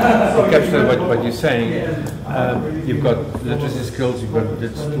capture what you're saying. You've got literacy skills, you've got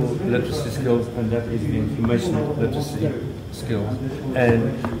digital literacy skills, and that is the information literacy skills,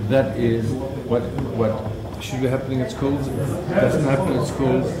 and that is what should be happening at schools. It doesn't happen at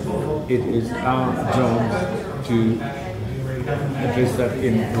schools. It is our job to address that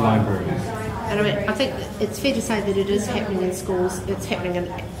in libraries. And I mean, I think it's fair to say that it is happening in schools. It's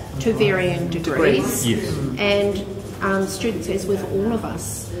happening to varying degrees. Yes. And students, as with all of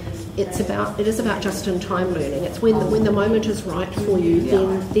us, it is about just-in-time learning. It's when the moment is right for you.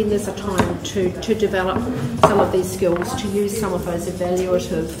 Then there's a time to develop some of these skills, to use some of those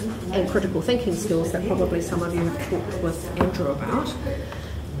evaluative and critical thinking skills that probably some of you have talked with Andrew about.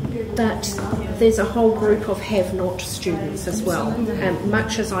 But there's a whole group of have-not students as well. And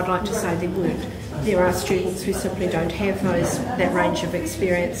much as I'd like to say there are students who simply don't have that range of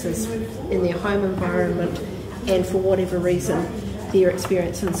experiences in their home environment, and for whatever reason, their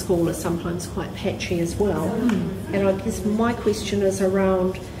experience in school is sometimes quite patchy as well. And I guess my question is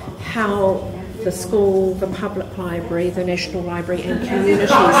around how the school, the public library, the National Library and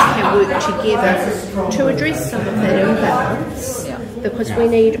communities can work together to address some of that imbalance, because we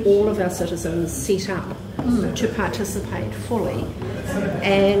need all of our citizens set up to participate fully,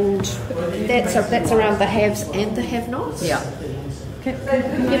 and that's around the haves and the have-nots. I'm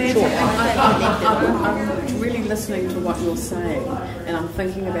really listening to what you're saying, and I'm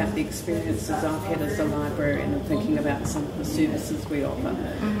thinking about the experiences I've had as a librarian, and thinking about some of the services we offer.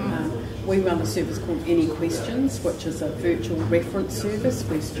 We run a service called Any Questions, which is a virtual reference service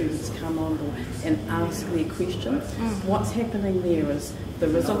where students come on and ask their questions. What's happening there is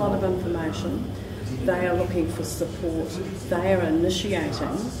a lot of information, they are looking for support. They are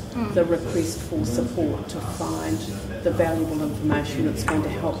initiating the request for support to find the valuable information that's going to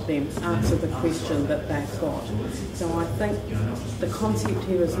help them answer the question that they've got. So I think the concept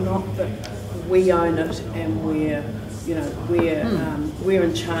here is not that we own it and we're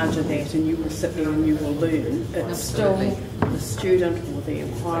in charge of that and you will sit there and you will learn. It's still the student or the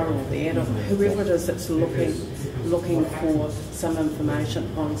inquirer or the adult, whoever it is that's looking for some information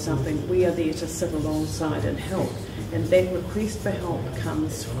on something. We are there to sit alongside and help. And that request for help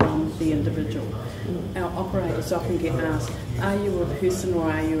comes from the individual. Our operators often get asked, are you a person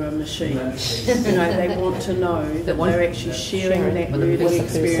or are you a machine? They want to know that they're actually sharing that learning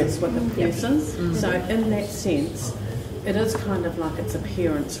experience with the person. So in that sense, it is kind of like it's a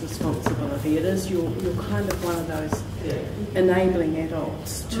parent's responsibility. It is you're kind of one of those enabling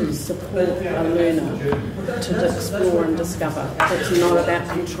adults to support a learner to explore and discover. It's not about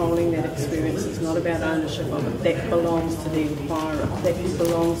controlling that experience. It's not about ownership of it. That belongs to the inquirer. That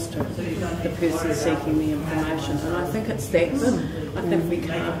belongs to the person seeking the information. And I think it's that. I think we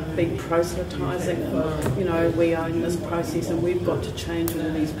can't be proselytising and, we own this process and we've got to change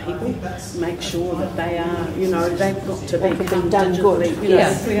all these people, make sure that they are, they've got to become digitally,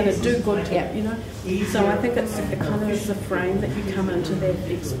 if we're going to do good to, So I think it's kind of the frame that you come into that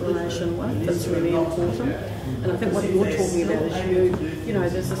exploration with that's really important. And I think what you're talking about is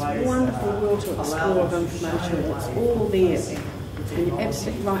there's this wonderful world to explore of information. It's all there. And you're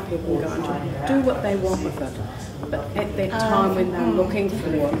absolutely right, people go and do what they want with it. But at that time when they're looking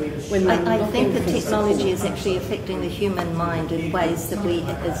for, I think the technology is actually affecting the human mind in ways that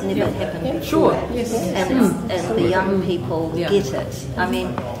has never happened before. Sure, yes. And the young people get it. I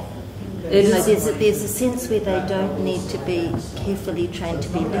mean, there's a sense where they don't need to be carefully trained to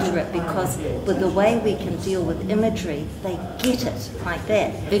be literate, because with the way we can deal with imagery, they get it like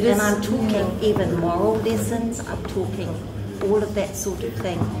that. And I'm talking even moral lessons, I'm talking all of that sort of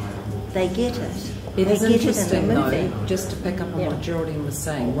thing. They get it. It is interesting, though, just to pick up on what Geraldine was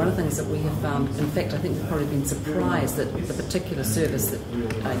saying. One of the things that we have found, in fact, I think we've probably been surprised that the particular service that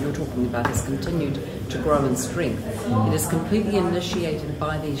you're talking about has continued to grow in strength. It is completely initiated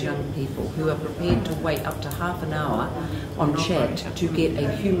by these young people who are prepared to wait up to half an hour on chat to get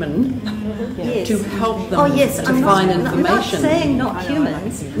a human to help them to find information. I'm not saying not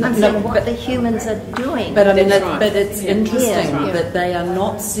humans. I'm saying what the humans are doing. But I mean, but it's interesting that they are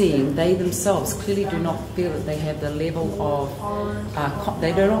not seeing, they themselves clearly do not feel that they have the level of,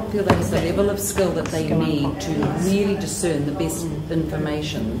 they do not feel they have the level of skill that they need to really discern the best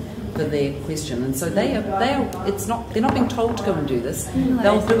information for their question. And so they're not being told to go and do this.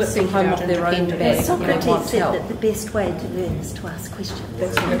 They'll do it from home off their own back. Socrates said that the best way to learn is to ask questions.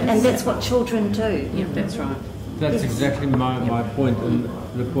 And that's what children do. Yeah, that's right. That's exactly my point, and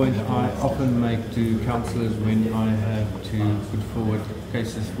the point I often make to counsellors when I have to put forward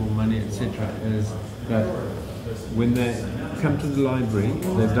cases for money, etc., is that when they come to the library,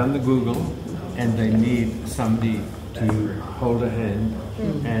 they've done the Google, and they need somebody to hold a hand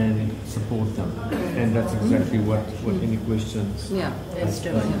and support them, and that's exactly what any questions is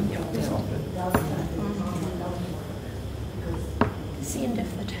doing. It's the end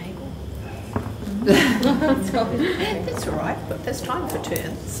of the table. That's all right, but there's time for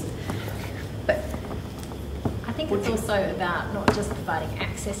turns. But I think it's also about not just providing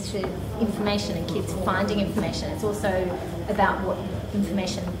access to information and kids finding information, it's also about what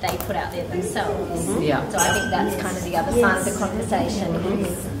information they put out there themselves. So I think that's kind of the other side of the conversation.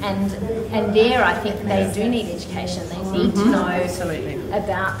 And there I think they do need education. They need to know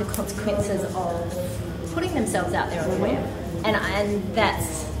about the consequences of putting themselves out there on the web. And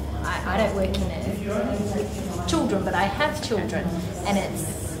that's, I don't work with children, but I have children, and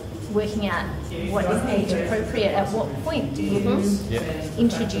it's working out what is age appropriate, at what point do you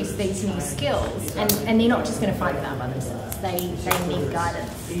introduce these new skills, and they're not just going to find them out by themselves. They need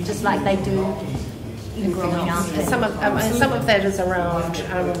guidance, just like they do in growing up. Some of that is around,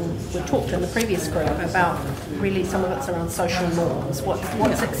 we talked in the previous group about really some of it's around social norms,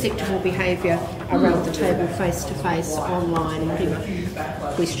 what's acceptable behaviour around the table, face-to-face, online, and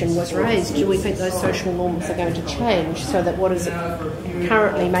the question was raised, do we think those social norms are going to change so that what is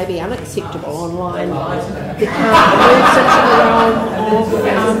currently maybe unacceptable online moves into the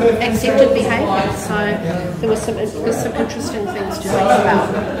realm of accepted behaviour? So there's some interesting things to think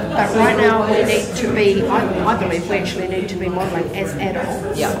about. But right now we need to be, I believe we actually need to be modelling as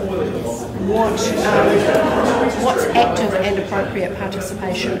adults what's active and appropriate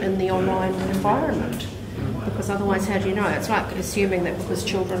participation in the online environment. Because otherwise, how do you know? It's like assuming that because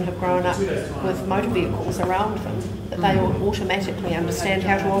children have grown up with motor vehicles around them, that they automatically understand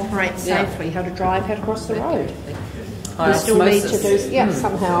how to operate safely, how to drive, how to cross the road. We still need to do,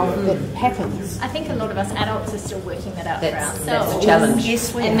 somehow it happens. I think a lot of us adults are still working that out for ourselves. That's a challenge.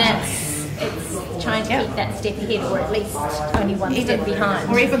 Yes, we and are. it's trying to keep that step ahead, or at least only one step behind.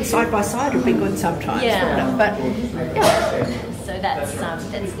 Or even side by side would be good sometimes, wouldn't it? But so that's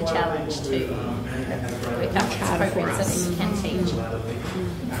the challenge to work out programs so that you can teach.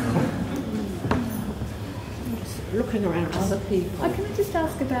 Looking around other people. Can I just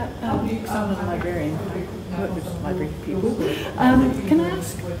ask about, because I'm a librarian, I work with library people. Can I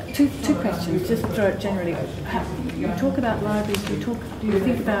ask two questions, just generally? You talk about libraries, do you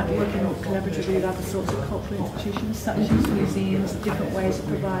think about working collaboratively with other sorts of cultural institutions, such as museums, different ways of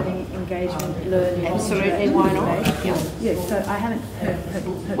providing engagement, learning? Absolutely, why not? Yeah, so I haven't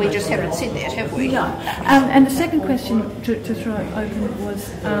heard we just haven't said that, have we? No. And the second question, to throw it open, was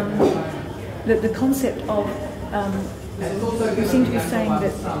the concept of you seem to be saying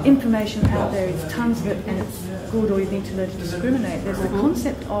that information out there is tons of it and it's good, or you need to learn to discriminate. There's the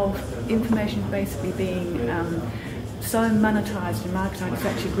concept of information basically being so monetized and marketized, it's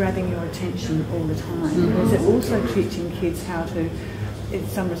actually grabbing your attention all the time. Is it also teaching kids how to, in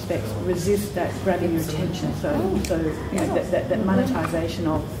some respects, resist that grabbing your attention? So you know, that monetization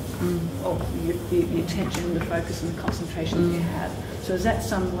of the attention, the focus and the concentration that you have. So is that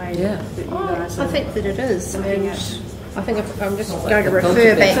some way that you guys are... I think that it is. I think I'm just going to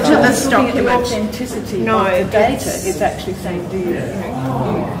refer back to this document. The authenticity of the data is actually saying,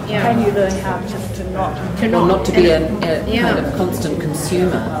 can you learn how to not to be a kind of constant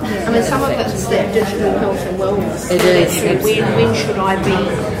consumer? I mean, some of it's that digital health and wellness. It is. When should I be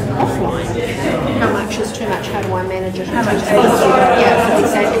offline? How much is too much? How do I manage it? How much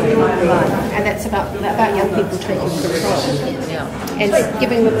exactly. And that's about young people taking control and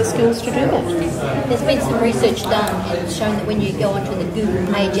giving them the skills to do that. There's been some research done and shown that when you go onto the Google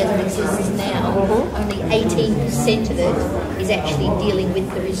page as it exists now, only 18% of it is actually dealing with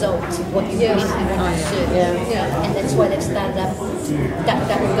the results of what you put into the search. And that's why they've started up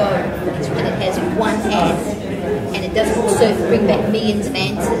DuckDuckGo, and it has one ad. And it doesn't also bring back millions of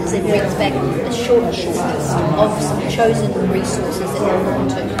answers, it brings back a short list of some chosen resources that they've gone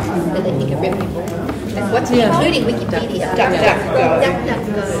to that they think are reputable. Including Wikipedia. DuckDuckGo.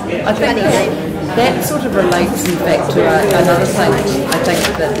 I think that sort of relates, in fact, to another thing I think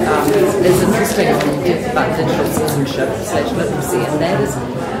that is interesting about digital citizenship / literacy, and that is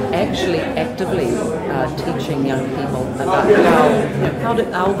actually actively teaching young people about how do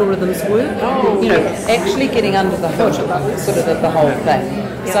algorithms work. Actually getting under the hood, sort of the whole thing.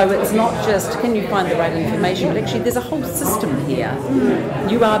 So it's not just can you find the right information, but actually there's a whole system here.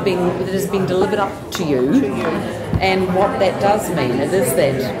 It is being delivered up to you, and what that does mean, it is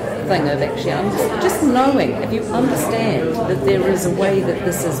that thing of actually just knowing, if you understand that there is a way that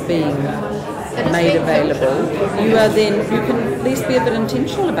this is being made available, you can at least be a bit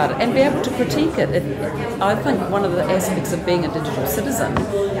intentional about it and be able to critique it. I think one of the aspects of being a digital citizen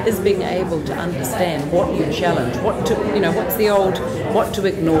is being able to understand what you challenge, what's the old, what to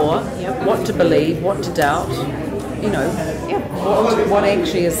ignore, what to believe, what to doubt, what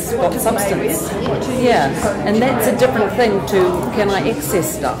actually has got substance. And that's a different thing to can I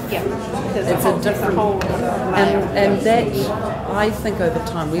access stuff. It's a different, and that I think over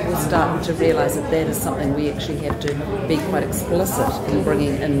time we will start to realise that is something we actually have to be quite explicit in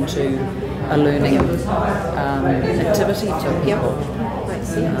bringing into a learning activity for people.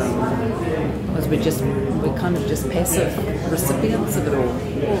 Because we're kind of just passive recipients of it all.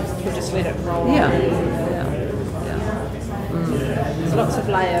 We just let it roll on. There's lots of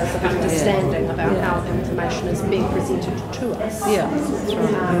layers of understanding about how the information is being presented to us. That's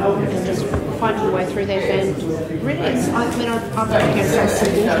right. And just finding a way through that. And really, I've worked with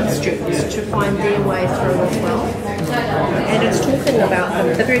supporting students to find their way through as well. And it's talking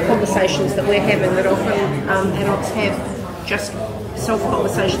about the very conversations that we're having that often adults have just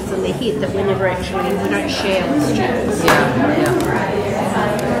self-conversations in their head that we don't share with students.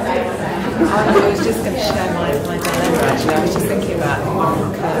 I was just going to share my dilemma actually. I was just thinking about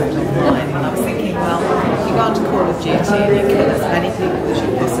code online, and I was thinking, well, you go onto Call of Duty and you kill as many people as you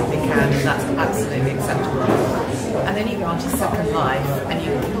possibly can, and that's absolutely acceptable. And then you go onto Second Life and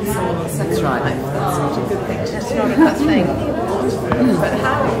you kill someone on Second Life. That's not a good thing to do. That's not a good thing. But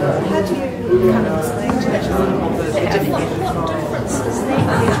how do you kind of explain to children what the difference is there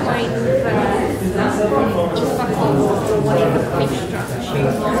between whatever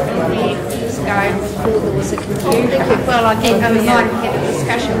going before there was a computer? Well, I think you might have had a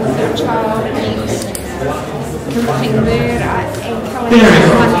discussion with your child and committing murder and killing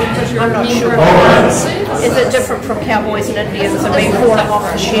someone because you're a member of the armed services. Is it different from cowboys and Indians and me falling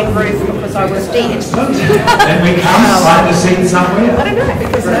off the shed roof because I was dead? Then we come find the scene somewhere. I don't know.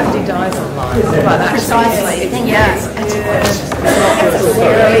 Because nobody dies online. Precisely. It's Yes. not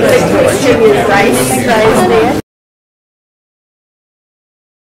necessarily Race there.